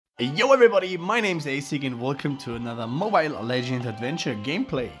Yo everybody, my name's Asik and welcome to another Mobile Legends Adventure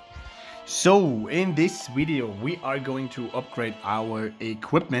gameplay. So in this video we are going to upgrade our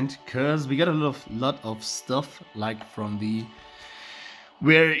equipment because we got a lot of stuff like from the...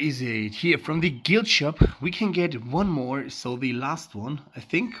 Where is it? Here, from the guild shop we can get one more, so the last one I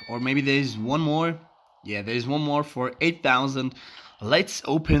think, or maybe there's one more. Yeah, there's one more for 8,000. Let's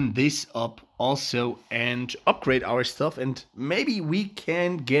open this up also and upgrade our stuff, and maybe we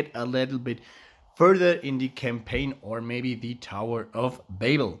can get a little bit further in the campaign, or maybe the Tower of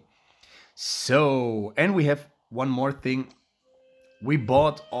Babel. So, and we have one more thing. We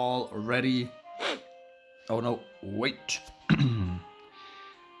bought already... Oh no, wait.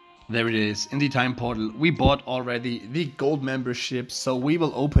 There it is, in the time portal. We bought already the gold membership, so we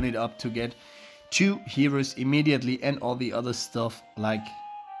will open it up to get 2 heroes immediately and all the other stuff like,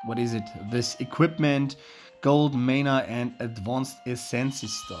 what is it? This equipment, gold, mana and advanced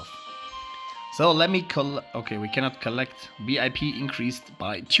essences stuff. So let me okay, we cannot collect. VIP increased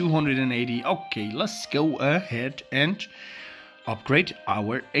by 280. Okay, let's go ahead and upgrade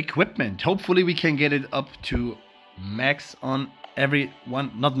our equipment. Hopefully we can get it up to max on every one,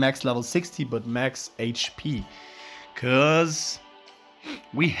 not max level 60, but max HP, cause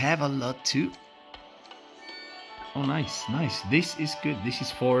we have a lot to... Oh, nice, nice. This is good. This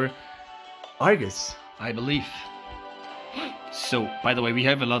is for Argus, I believe. So, by the way, we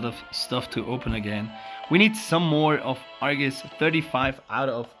have a lot of stuff to open again. We need some more of Argus. 35 out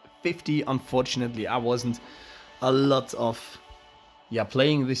of 50. Unfortunately, I wasn't a lot of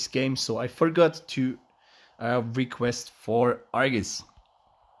playing this game, so I forgot to request for Argus.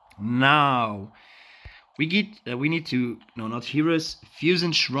 Now we need to... No, not heroes.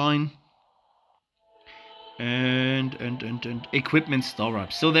 Fusion Shrine. And equipment store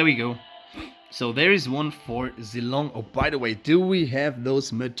up. So there we go. So there is one for Zilong. Oh, by the way, do we have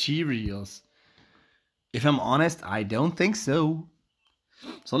those materials? If I'm honest, I don't think so.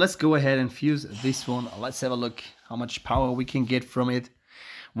 So let's go ahead and fuse this one. Let's have a look how much power we can get from it.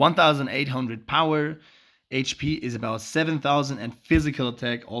 1,800 power. HP is about 7,000 and physical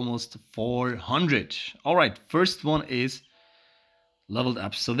attack almost 400. All right, first one is leveled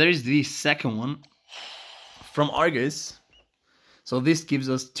up. So there is the second one from Argus. So this gives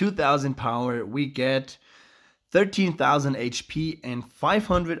us 2,000 power. We get 13,000 HP and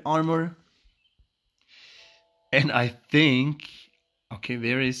 500 armor. And I think... Okay,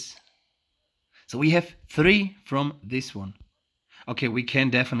 there is... So we have 3 from this one. Okay, we can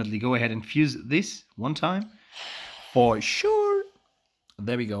definitely go ahead and fuse this one time. For sure.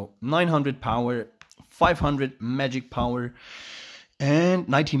 There we go. 900 power, 500 magic power, and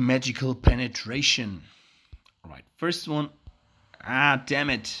 90 magical penetration. Alright, first one. Ah,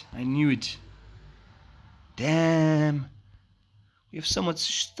 damn it. I knew it. Damn. We have so much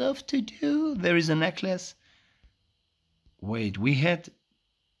stuff to do. There is a necklace. Wait, we had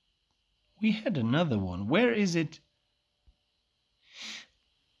another one. Where is it?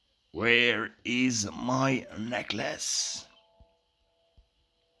 Where is my necklace?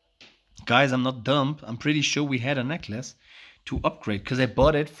 Guys, I'm not dumb. I'm pretty sure we had a necklace to upgrade because I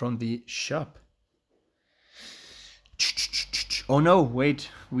bought it from the shop. Oh no, wait,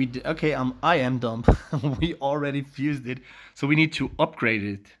 okay, I am dumb. We already fused it, so we need to upgrade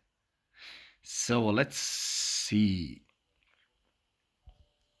it. So let's see.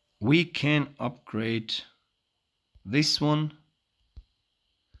 We can upgrade this one.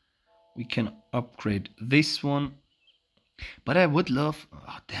 We can upgrade this one. But I would love...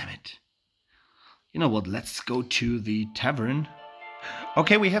 Oh, damn it. You know what, let's go to the tavern.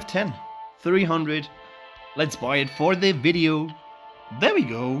 Okay, we have 10. 300. Let's buy it for the video. There we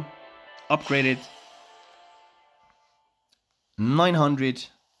go. Upgrade it. 900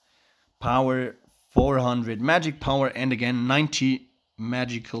 power, 400 magic power, and again 90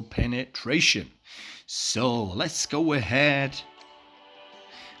 magical penetration. So let's go ahead.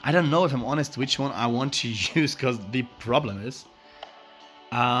 I don't know, if I'm honest, which one I want to use, because the problem is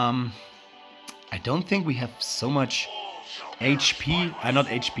I don't think we have so much HP. Not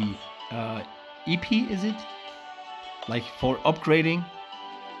HP. EP, is it? Like for upgrading.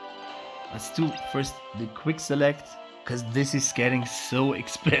 Let's do first the quick select, because this is getting so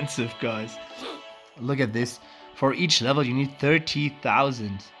expensive, guys. Look at this. For each level you need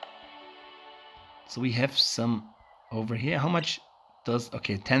 30,000. So we have some over here. How much does...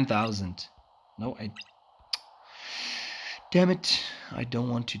 Okay, 10,000. No, damn it. I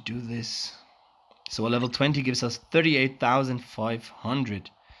don't want to do this. So a level 20 gives us 38,500.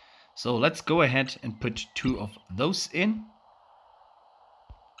 So let's go ahead and put 2 of those in.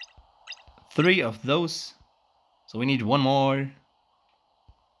 3 of those. So we need one more.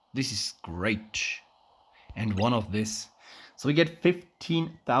 This is great. And one of this. So we get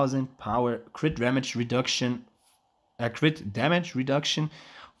 15,000 power, crit damage reduction, 4%,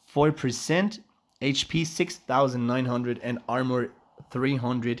 HP 6,900 and armor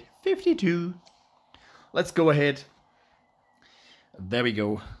 352. Let's go ahead. There we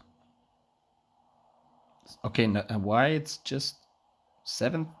go. Okay, why it's just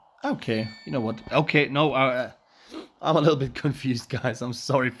 7? Okay, you know what? Okay, no, I'm a little bit confused, guys. I'm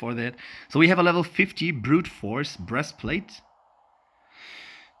sorry for that. So we have a level 50 brute force breastplate.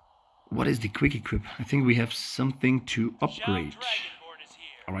 What is the quick equip? I think we have something to upgrade.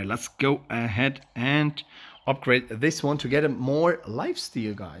 Alright, let's go ahead and upgrade this one to get a more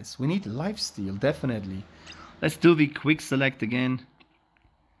lifesteal, guys. We need lifesteal, definitely. Let's do the quick select again.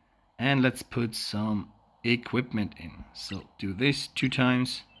 And let's put some equipment in. So do this 2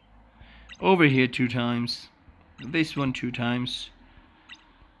 times. Over here 2 times. This one 2 times.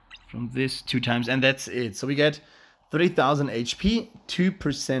 From this 2 times. And that's it. So we get 3000 HP,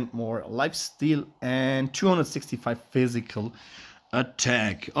 2% more lifesteal, and 265 physical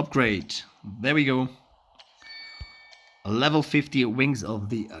attack. Upgrade. There we go. Level 50 Wings of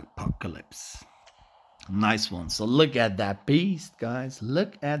the Apocalypse. Nice one. So look at that beast, guys.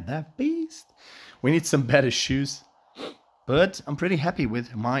 Look at that beast. We need some better shoes. But I'm pretty happy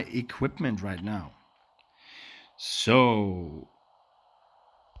with my equipment right now. So...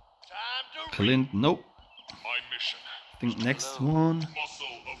 Clint, nope. I think next one.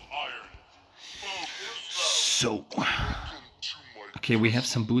 So... Okay, we have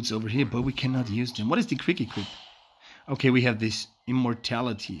some boots over here, but we cannot use them. What is the quick equip? Okay, we have this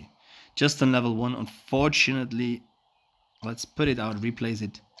immortality. Just on level 1, unfortunately. Let's put it out, replace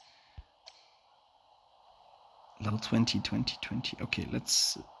it. Level 20, 20, 20. Okay,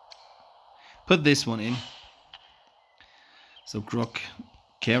 let's put this one in. So Grok,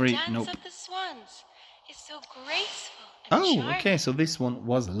 carry, nope. Of the swans is so graceful and charming. Okay, so this one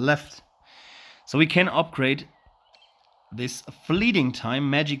was left. So we can upgrade this fleeting time,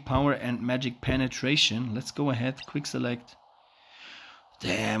 magic power and magic penetration. Let's go ahead, quick select.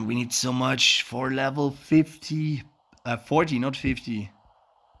 Damn, we need so much for level 50, 40, not 50.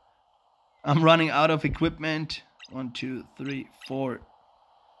 I'm running out of equipment. 1, 2, 3, 4.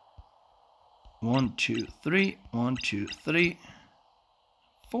 1, 2, 3. 1, 2, 3,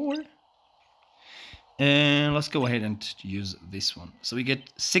 4. And let's go ahead and use this one. So we get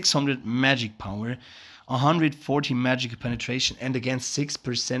 600 magic power, 140 magic penetration, and again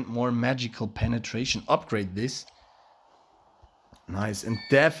 6% more magical penetration. Upgrade this. Nice, and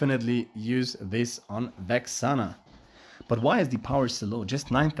definitely use this on Vexana. But why is the power so low?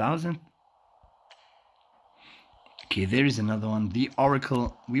 Just 9,000? Okay, there is another one. The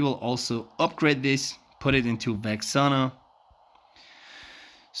Oracle. We will also upgrade this, put it into Vexana.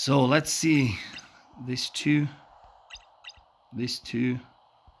 So let's see. This 2. This 2.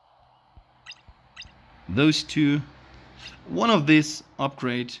 Those 2. One of this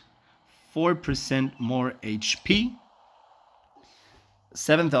upgrade. 4% more HP.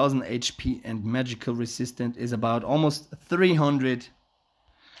 7,000 HP and magical resistant is about almost 300.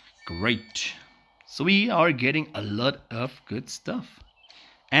 Great. So we are getting a lot of good stuff.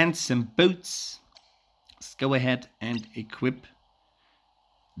 And some boots. Let's go ahead and equip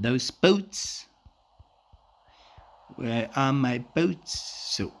those boots. Where are my boots?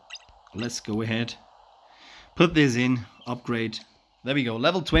 So let's go ahead. Put this in. Upgrade. There we go.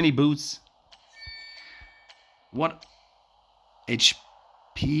 Level 20 boots. What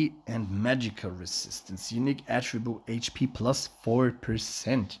HP and magical resistance. Unique attribute HP plus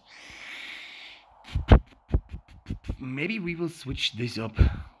 4%. Maybe we will switch this up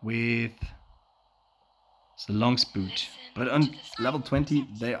with the Long's boot. But on level 20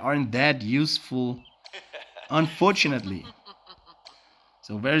 they aren't that useful, unfortunately.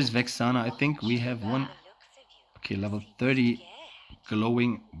 So where is Vexana? I think we have one. Okay, level 30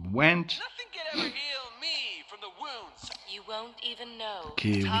 glowing wand. You won't even know.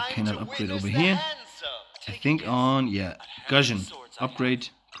 Okay, we cannot upgrade over here. I think on, yeah, Gusion. Upgrade,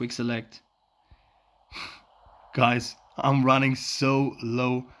 quick select. Guys, I'm running so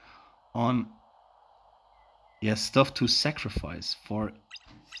low on, yeah, stuff to sacrifice for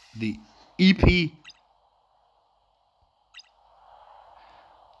the EP.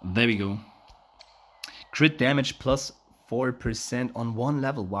 There we go. Crit damage plus 4% on 1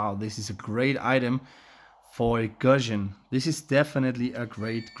 level. Wow, this is a great item for Gusion. This is definitely a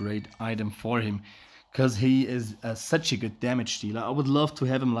great item for him, because he is such a good damage dealer. I would love to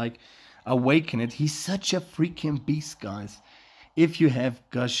have him like awaken it. He's such a freaking beast, guys. If you have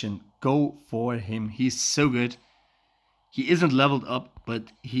Gusion, go for him. He's so good. He isn't leveled up, but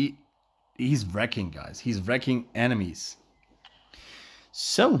he's wrecking, guys. He's wrecking enemies.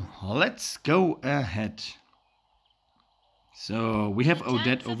 So let's go ahead. So we have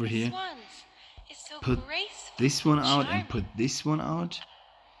Odette over here. Put this one out and put this one out.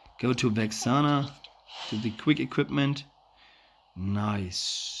 Go to Vexana, to the quick equipment. Nice.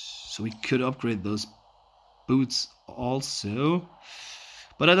 So we could upgrade those boots also.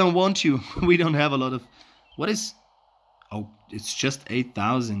 But I don't want to. We don't have a lot of... What is... Oh, it's just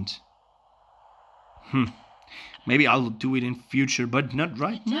 8,000. Maybe I'll do it in future, but not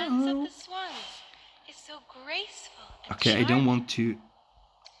right now. Okay, I don't want to...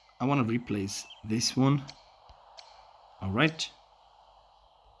 I want to replace this one. Alright.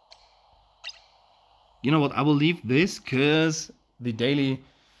 You know what? I will leave this because the daily...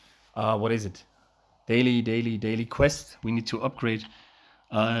 what is it? Daily quest. We need to upgrade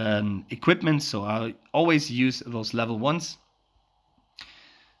equipment, so I always use those level 1s.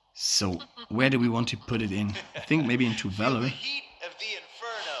 So, where do we want to put it in? I think maybe into Valor.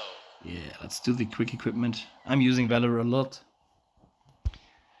 Yeah, let's do the quick equipment. I'm using Valor a lot.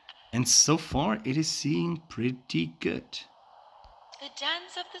 And so far, it is seeing pretty good. The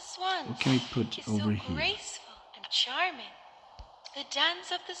dance of the swans. What can we put over here? Graceful and charming. The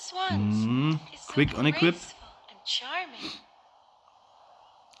dance of the swans. Quick unequip. And charming.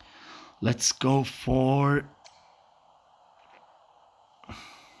 Let's go for...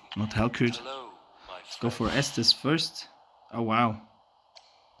 Not Halkert. Let's go for Estes first. Oh wow.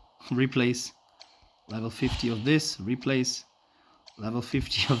 Replace. Level 50 of this. Replace. Level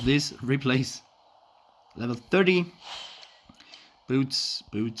 50 of this. Replace. Level 30. Boots.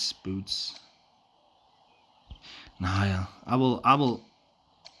 Nah, yeah. I will.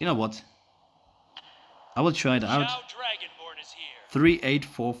 You know what? I will try it out.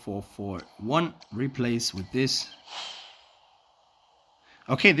 38444. One replace with this.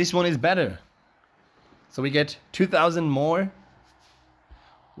 Okay, this one is better. So we get 2,000 more.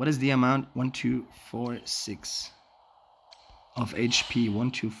 What is the amount? 1246 of HP.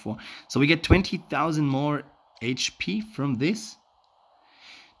 124. So we get 20,000 more HP from this.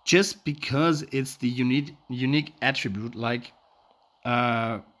 Just because it's the unique attribute, like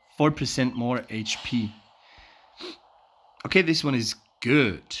 4% more HP. Okay, this one is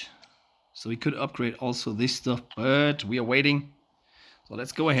good. So we could upgrade also this stuff, but we are waiting. So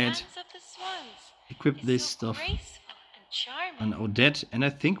let's go ahead. Equip this stuff on Odette, and I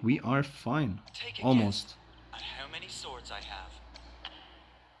think we are fine. Almost. How many swords I have?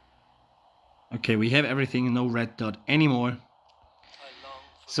 Okay, we have everything, no red dot anymore.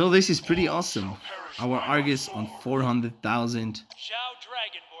 So this is pretty awesome. Our Argus on 400,000.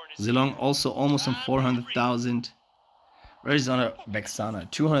 Zilong also almost on 400,000. Where is our Vexana?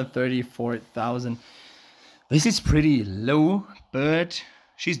 234,000. This is pretty low, but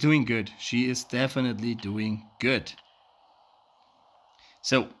she's doing good. She is definitely doing good.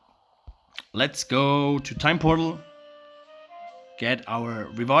 So, let's go to Time Portal. Get our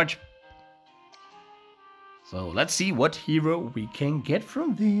reward. So, let's see what hero we can get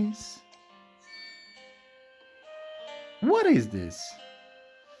from this. What is this?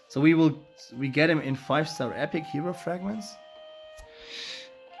 So we get him in 5-star epic hero fragments.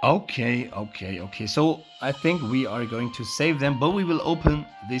 Okay. So I think we are going to save them, but we will open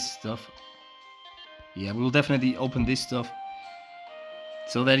this stuff. Yeah, we will definitely open this stuff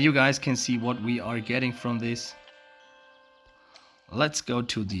so that you guys can see what we are getting from this. Let's go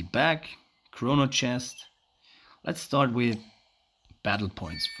to the back. Chrono chest. Let's start with battle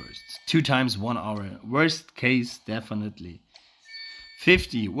points first. 2 times 1 hour. Worst case, definitely.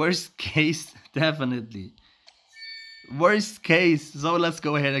 50. Worst case, definitely. Worst case. So let's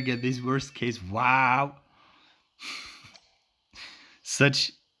go ahead and get this worst case. Wow.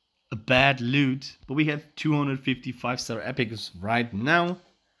 Such a bad loot. But we have 255-star epics right now.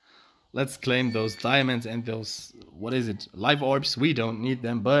 Let's claim those diamonds and those, what is it? Life orbs. We don't need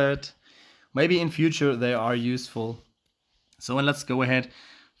them, but maybe in future they are useful. So let's go ahead.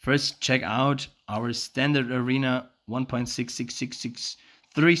 First check out our standard arena.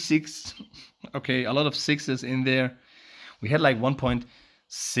 1.666636. Okay, a lot of sixes in there. We had like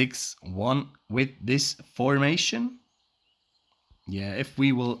 1.61 with this formation. Yeah, if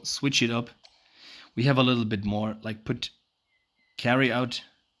we will switch it up, we have a little bit more. Like put carry out.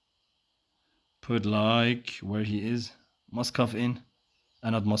 Put like where he is. Moskov in.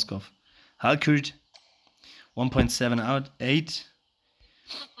 Not Moskov. Halkert. 1.7 out. 8.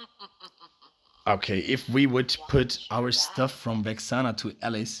 Okay, if we would put our stuff from Vexana to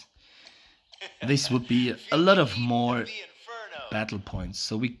Alice, this would be a lot of more battle points.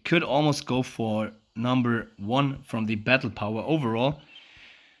 So we could almost go for number 1 from the battle power overall.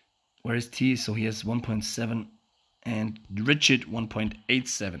 Where is T? So he has 1.7 and Richard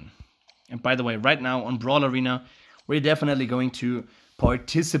 1.87. And by the way, right now on Brawl Arena, we're definitely going to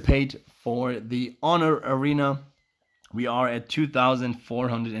participate for the Honor Arena. We are at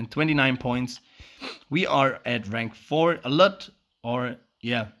 2,429 points. We are at rank 4. A lot of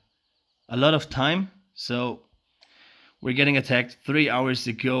time. So we're getting attacked 3 hours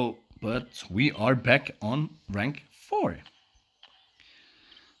ago, but we are back on rank 4.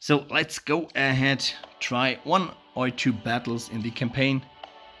 So let's go ahead, try 1 or 2 battles in the campaign.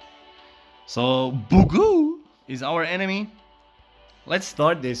 So Bugu is our enemy. Let's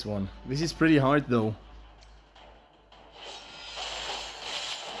start this one. This is pretty hard though.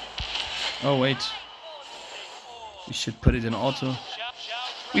 Oh wait, we should put it in auto.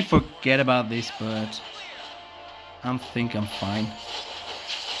 We forget about this, but I think I'm fine.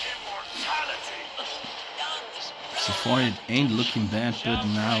 So far it ain't looking bad, but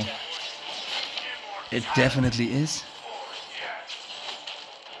now it definitely is.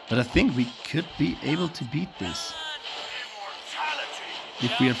 But I think we could be able to beat this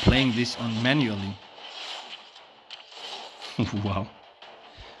if we are playing this on manually. Wow.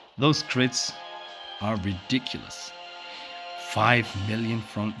 Those crits are ridiculous. 5 million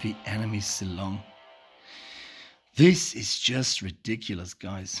from the enemy Silong. This is just ridiculous,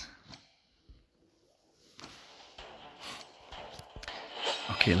 guys.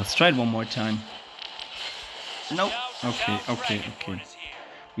 Okay, let's try it one more time. No. Okay.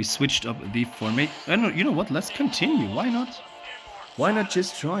 We switched up the formation. You know what? Let's continue. Why not? Why not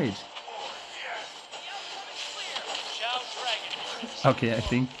just try it? Okay, I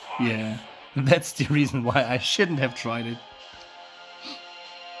think, yeah, that's the reason why I shouldn't have tried it.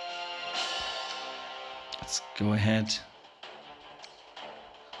 Let's go ahead.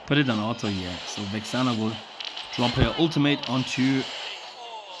 Put it on auto, yeah. So Vexana will drop her ultimate onto,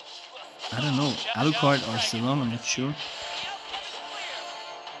 I don't know, Alucard or Ceylon, I'm not sure.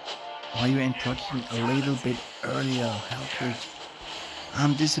 Why you ain't proccing a little bit earlier, Halkert?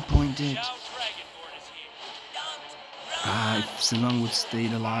 I'm disappointed. If Ceylon would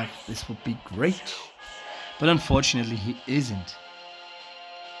stay alive, this would be great. But unfortunately, he isn't.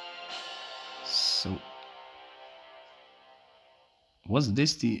 So, was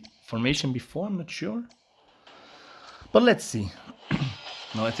this the formation before? I'm not sure. But let's see.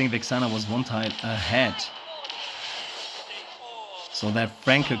 No, I think Vexana was one tile ahead. So that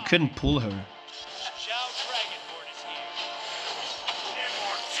Franco couldn't pull her.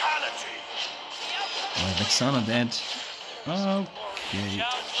 Oh, Vexana dead. Okay.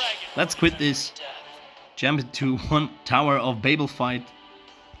 Let's quit this. Jump into one Tower of Babel fight.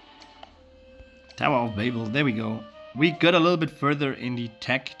 Tower of Babel, there we go. We got a little bit further in the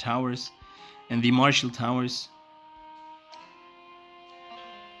tech towers and the martial towers.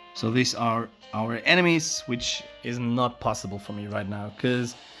 So these are our enemies, which is not possible for me right now,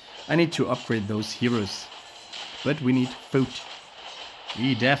 because I need to upgrade those heroes. But we need food.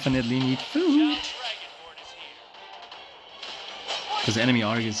 We definitely need food. Because enemy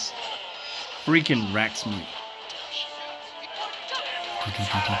Argus freaking wrecks me.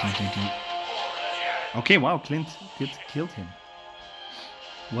 Okay, wow, Clint killed him.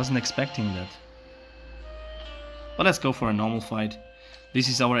 Wasn't expecting that. But let's go for a normal fight. This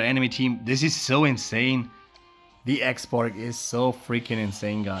is our enemy team. This is so insane. The X-Borg is so freaking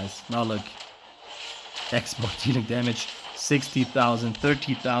insane, guys. Now look. X-Borg dealing damage 60,000,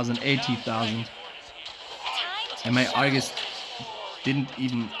 30,000, 80,000. And my Argus didn't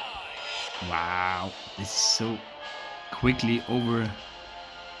even... Wow. This is so quickly over.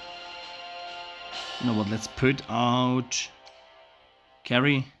 You know what? Let's put out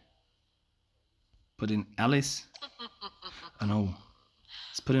Carrie. Put in Alice. Oh no.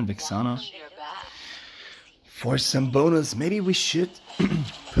 Let's put in Vexana. For some bonus, maybe we should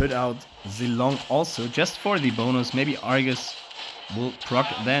put out Zilong also, just for the bonus. Maybe Argus will proc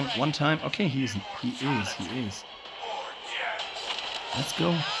then one time. Okay, he is. Let's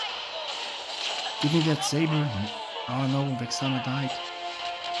go. Give me that saber. Oh no, Vexana died.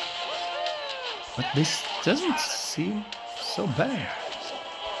 But this doesn't seem so bad.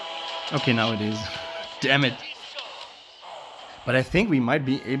 Okay, now it is. Damn it. But I think we might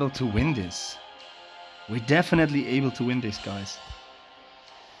be able to win this. We're definitely able to win this, guys.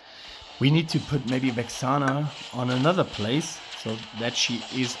 We need to put maybe Vexana on another place so that she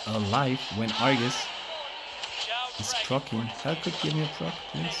is alive when Argus is proccing. Help, give me a proc,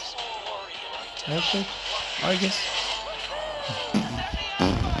 please. Help, Argus.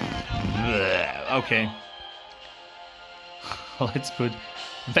 Okay. Let's put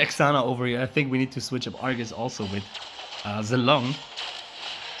Vexana over here. I think we need to switch up Argus also with Zilong.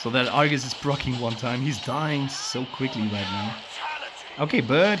 So that Argus is proccing one time. He's dying so quickly right now. Okay,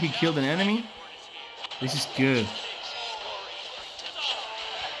 but he killed an enemy. This is good.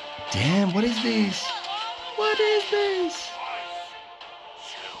 Damn, what is this? What is this?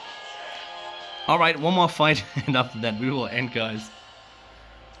 Alright, one more fight, and after that we will end, guys.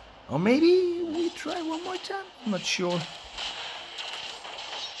 Or maybe we try one more time? I'm not sure.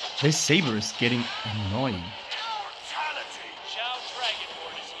 This saber is getting annoying.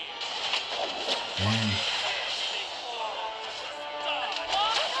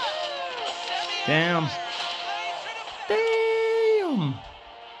 Damn. Damn.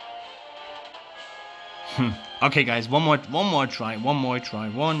 Okay, guys, one more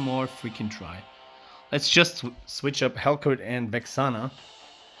freaking try. Let's just switch up Helcurt and Vexana.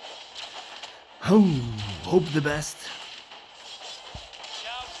 Oh, hope the best.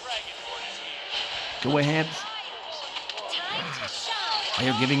 Go ahead. Are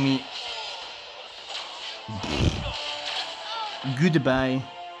you giving me... Goodbye,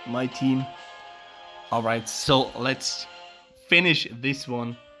 my team. Alright, so let's finish this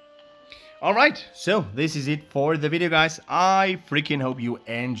one. Alright, so this is it for the video, guys. I freaking hope you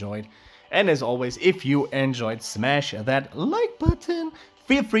enjoyed. And as always, if you enjoyed, smash that like button.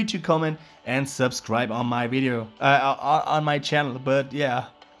 Feel free to comment and subscribe on my video, on my channel. But yeah,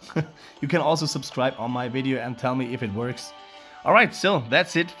 you can also subscribe on my video and tell me if it works. Alright, so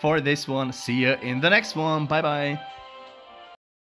that's it for this one. See you in the next one. Bye bye.